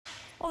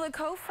Well, the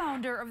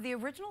co-founder of the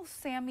original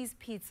Sammy's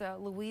Pizza,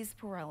 Louise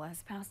Perrella,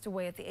 has passed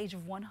away at the age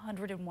of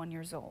 101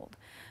 years old.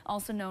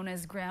 Also known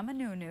as Grandma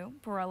Nunu,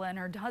 Perrella and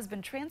her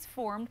husband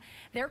transformed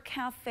their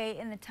cafe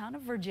in the town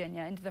of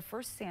Virginia into the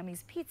first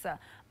Sammy's Pizza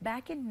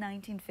back in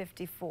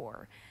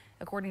 1954.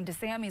 According to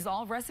Sammy's,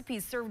 all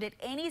recipes served at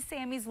any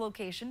Sammy's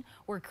location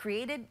were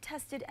created,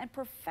 tested, and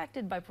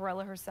perfected by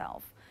Perrella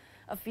herself.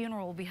 A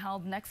funeral will be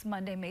held next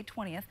Monday, May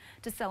 20th,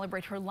 to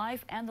celebrate her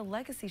life and the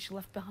legacy she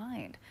left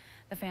behind.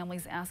 The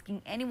family's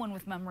asking anyone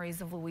with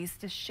memories of Louise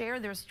to share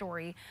their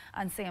story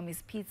on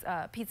Sammy's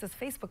Pizza's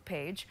Facebook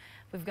page.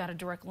 We've got a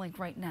direct link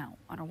right now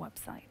on our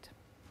website.